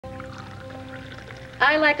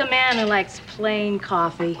I like a man who likes plain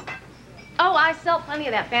coffee. Oh, I sell plenty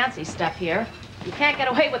of that fancy stuff here. You can't get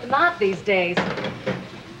away with not these days.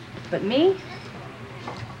 But me,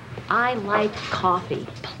 I like coffee.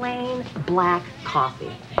 Plain black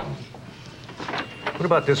coffee. What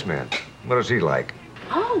about this man? What is he like?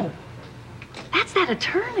 Oh, that's that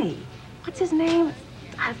attorney. What's his name?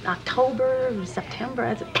 October, September,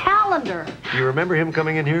 it's a calendar. Do you remember him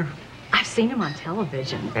coming in here? I've seen him on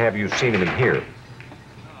television. Have you seen him in here?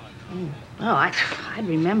 Oh, I'd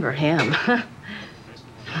remember him.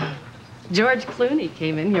 George Clooney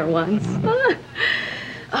came in here once.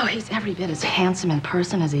 Oh, he's every bit as handsome in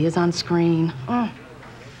person as he is on screen.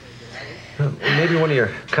 Maybe one of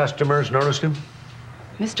your customers noticed him?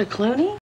 Mr. Clooney?